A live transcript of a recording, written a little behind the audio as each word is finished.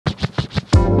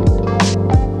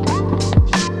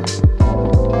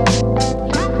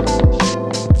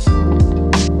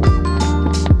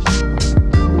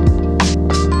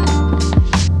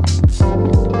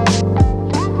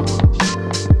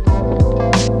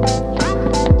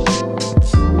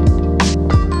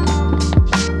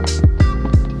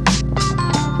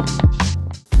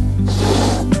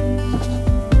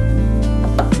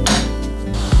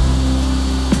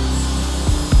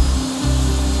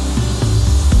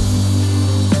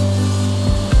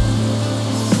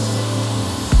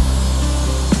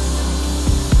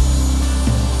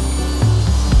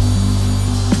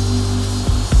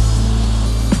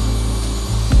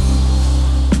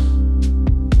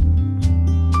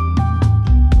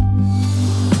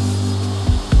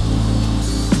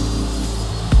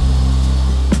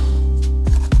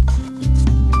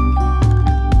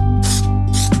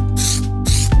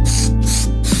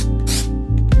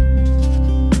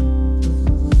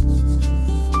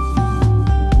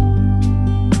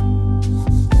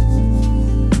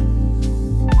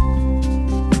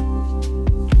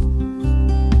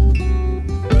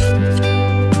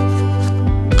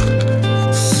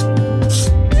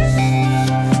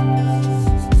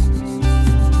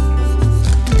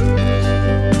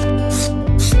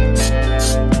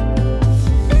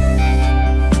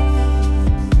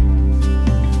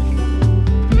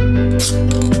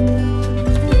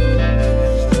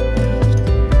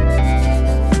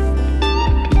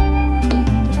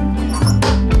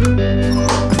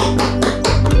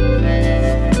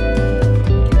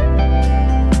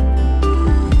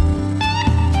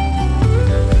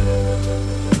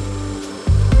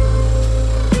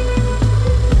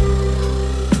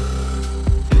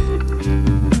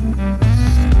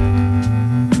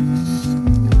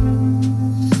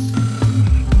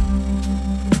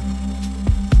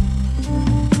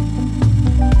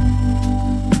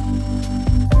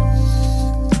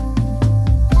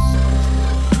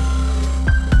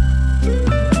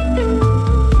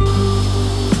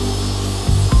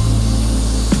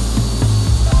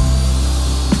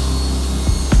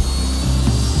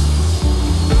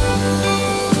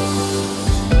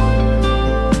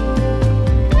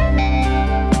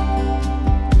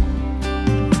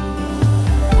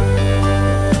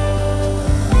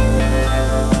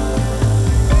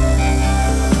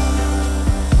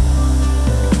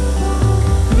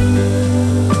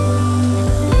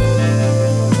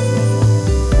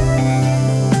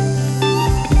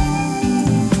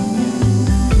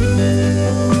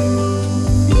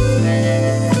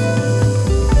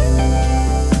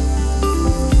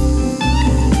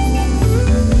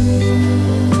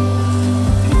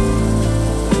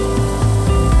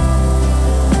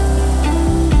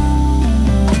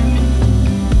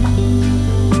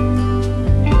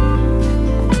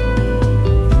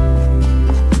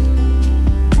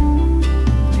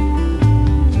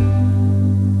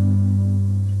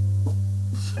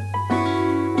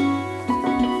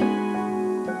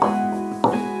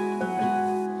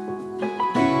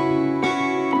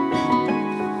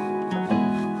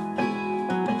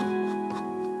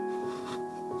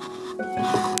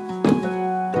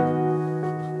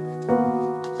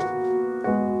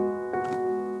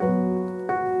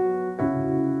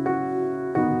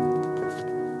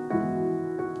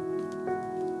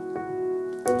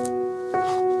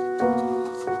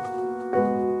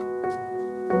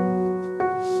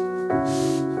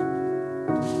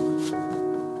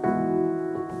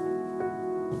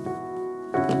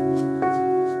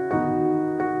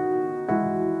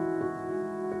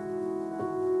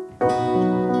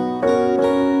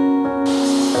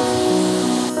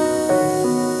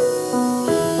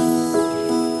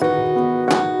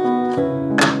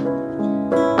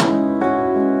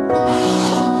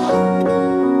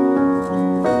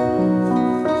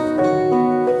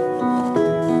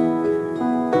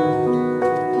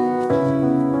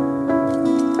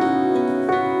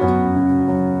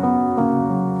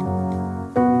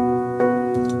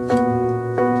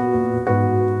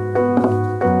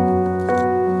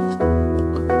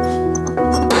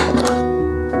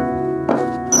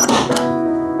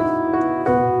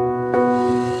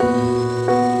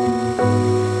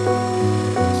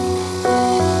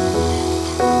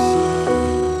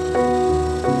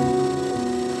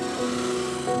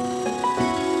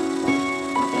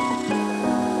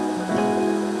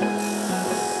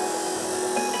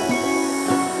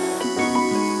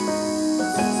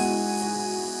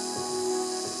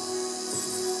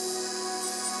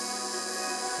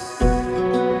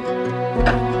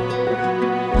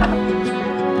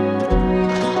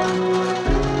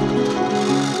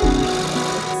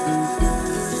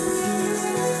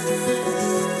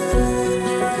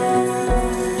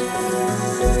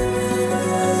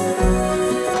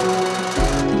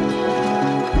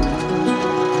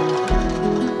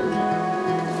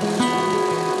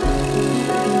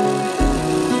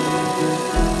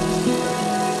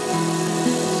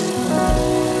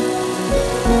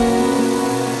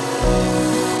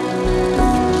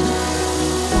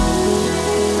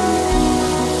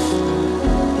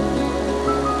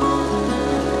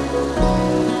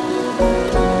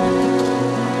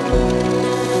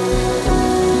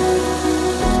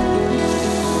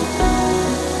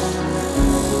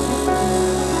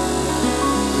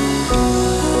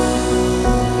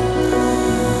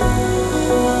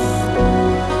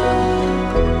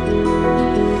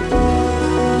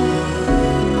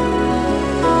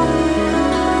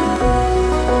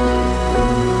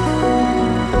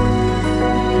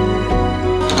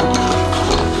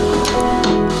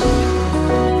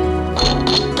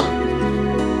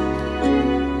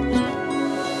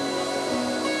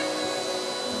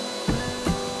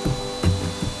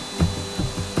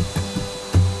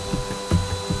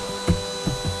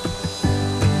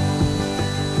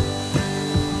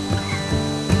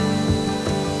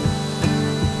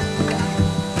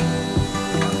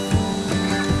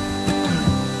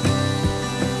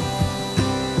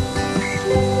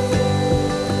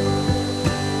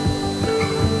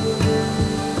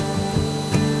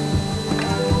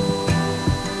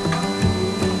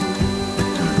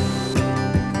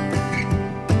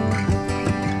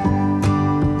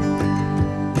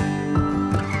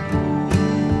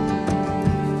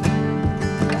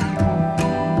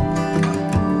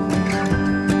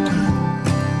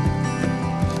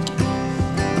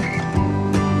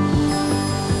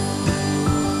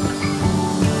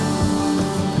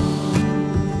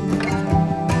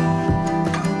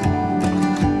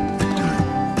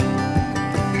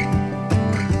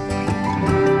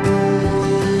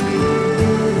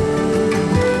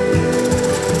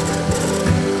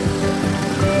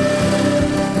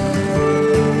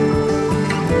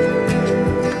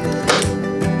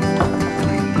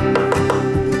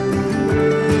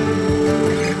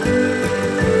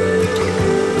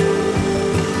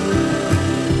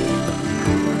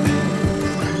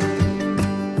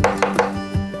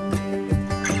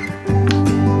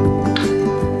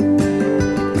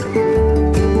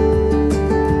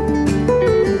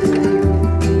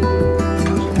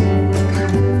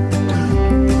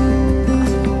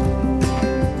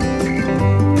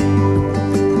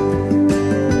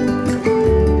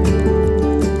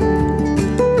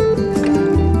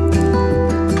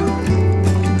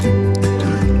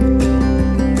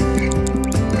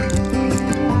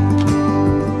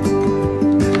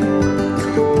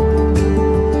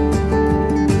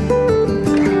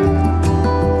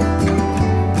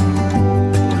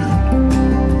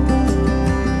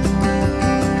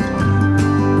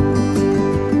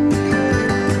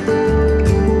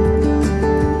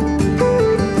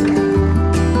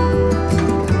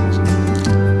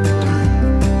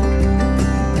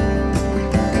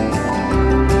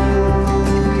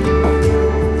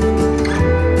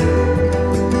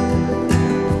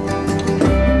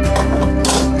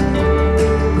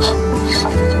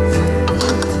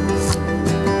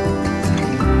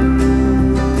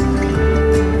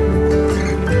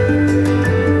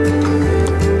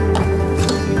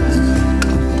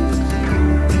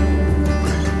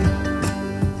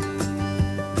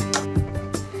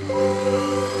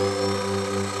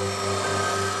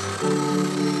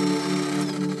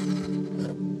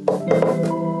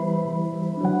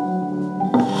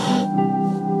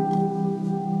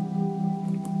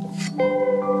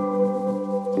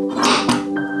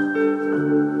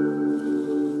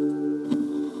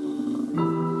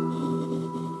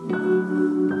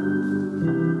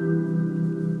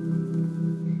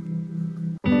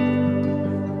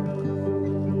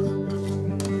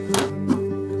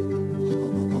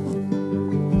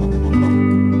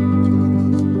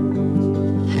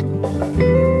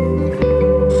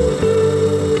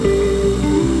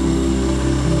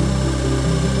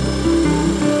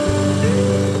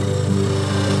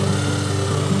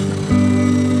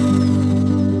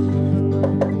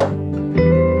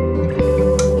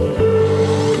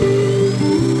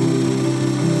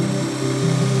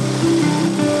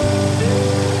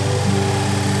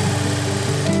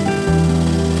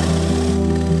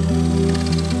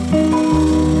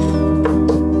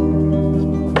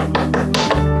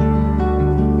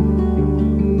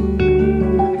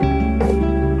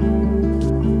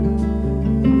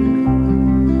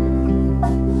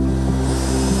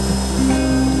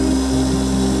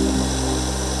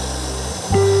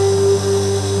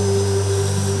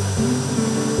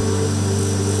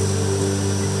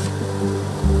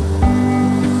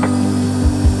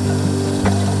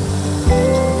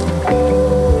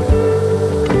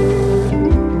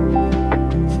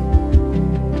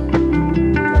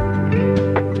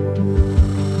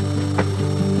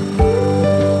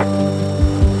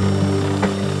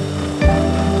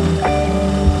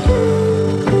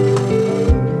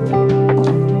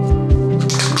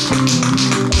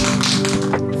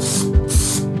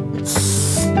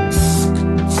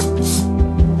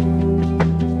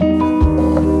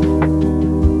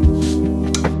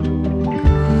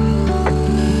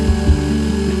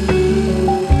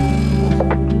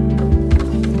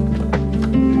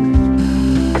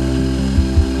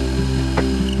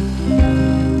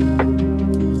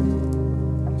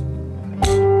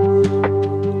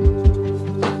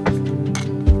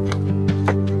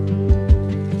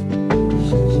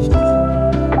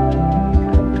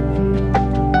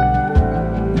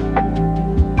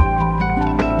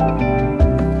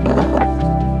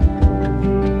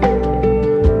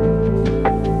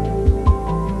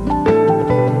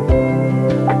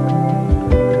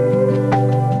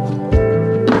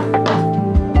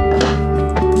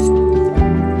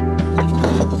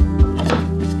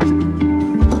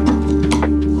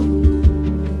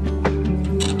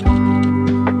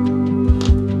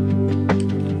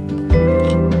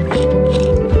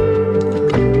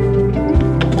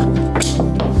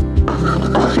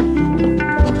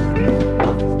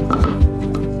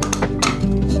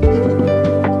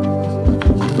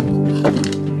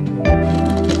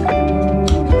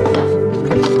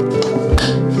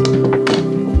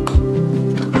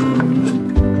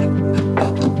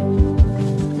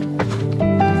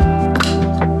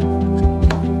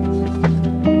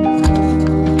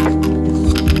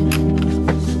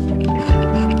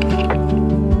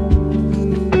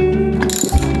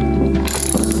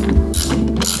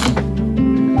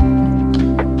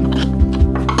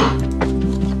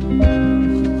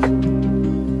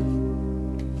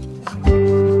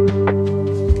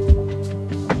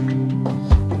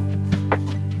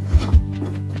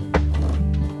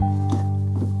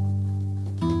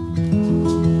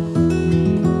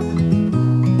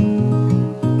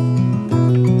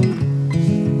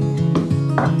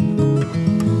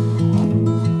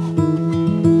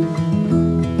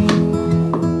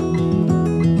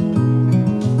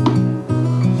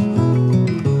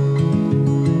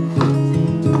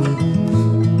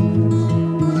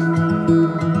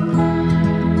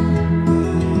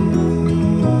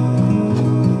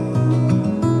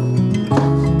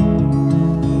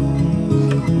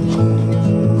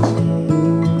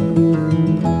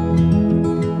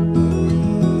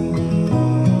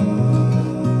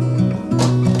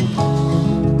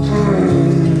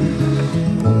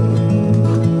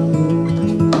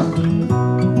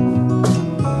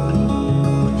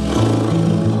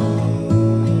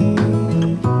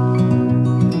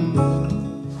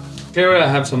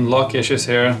have some lock issues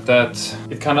here that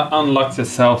it kind of unlocked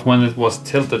itself when it was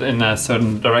tilted in a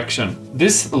certain direction.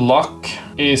 This lock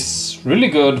is really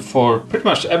good for pretty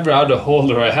much every other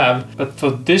holder I have, but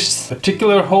for this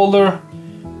particular holder,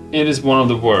 it is one of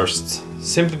the worst,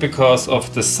 simply because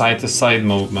of the side-to-side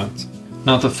movement.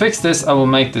 Now to fix this, I will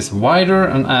make this wider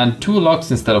and add 2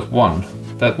 locks instead of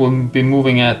 1 that will be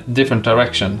moving at different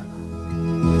direction.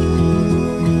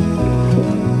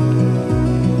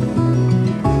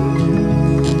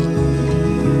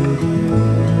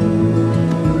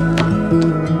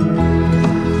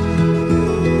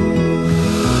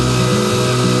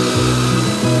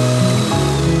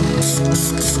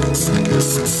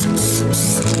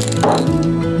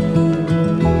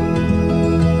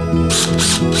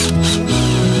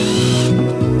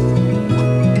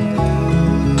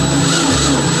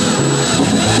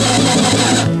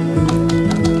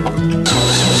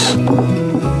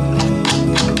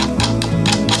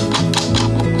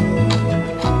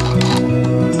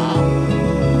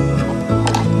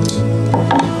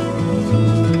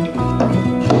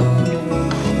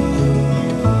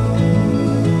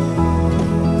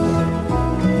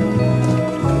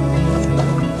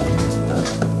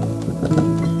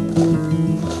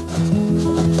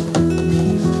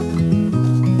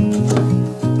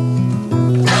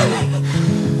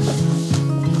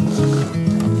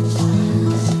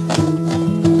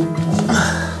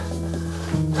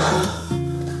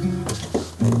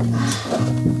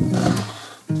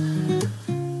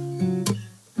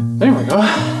 There we go.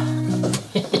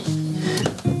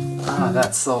 Ah,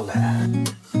 that's solid.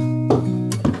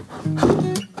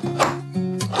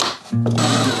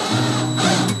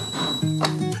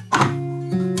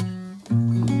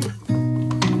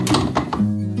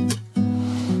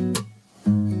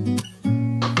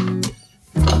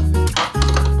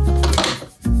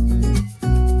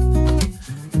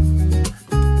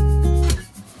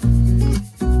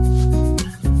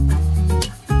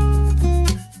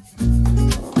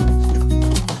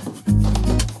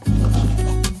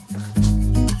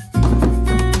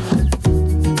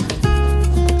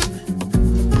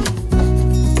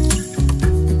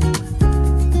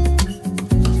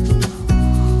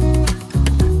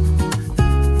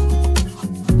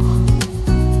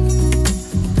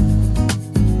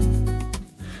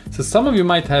 So some of you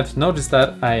might have noticed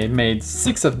that I made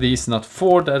 6 of these, not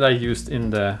 4 that I used in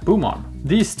the boom arm.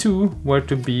 These 2 were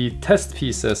to be test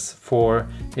pieces for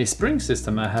a spring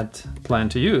system I had planned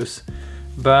to use,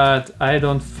 but I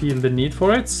don't feel the need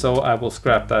for it, so I will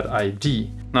scrap that idea.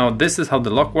 Now this is how the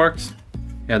lock works.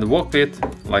 You have the walk bit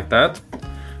like that,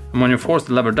 and when you force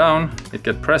the lever down, it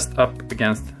gets pressed up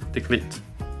against the cleat,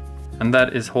 and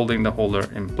that is holding the holder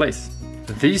in place.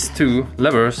 These 2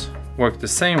 levers work the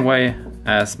same way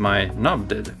as my knob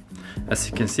did. As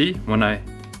you can see, when I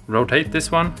rotate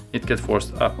this one, it gets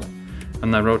forced up.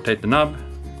 When I rotate the knob,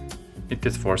 it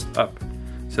gets forced up.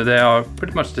 So they are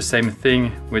pretty much the same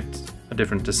thing with a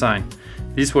different design.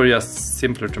 These were just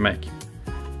simpler to make,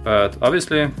 but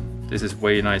obviously this is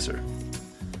way nicer.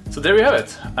 So there you have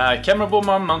it, a camera boom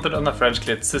arm mounted on a French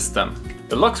Cleat system.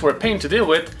 The locks were a pain to deal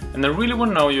with, and I really want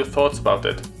to know your thoughts about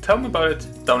it. Tell me about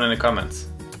it down in the comments.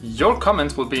 Your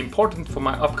comments will be important for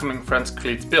my upcoming French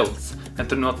Cleat builds, and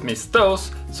to not miss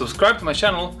those, subscribe to my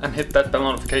channel and hit that bell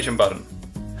notification button.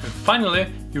 And finally,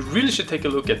 you really should take a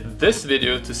look at this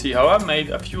video to see how I made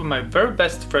a few of my very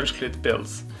best French Cleat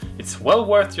builds. It's well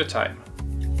worth your time.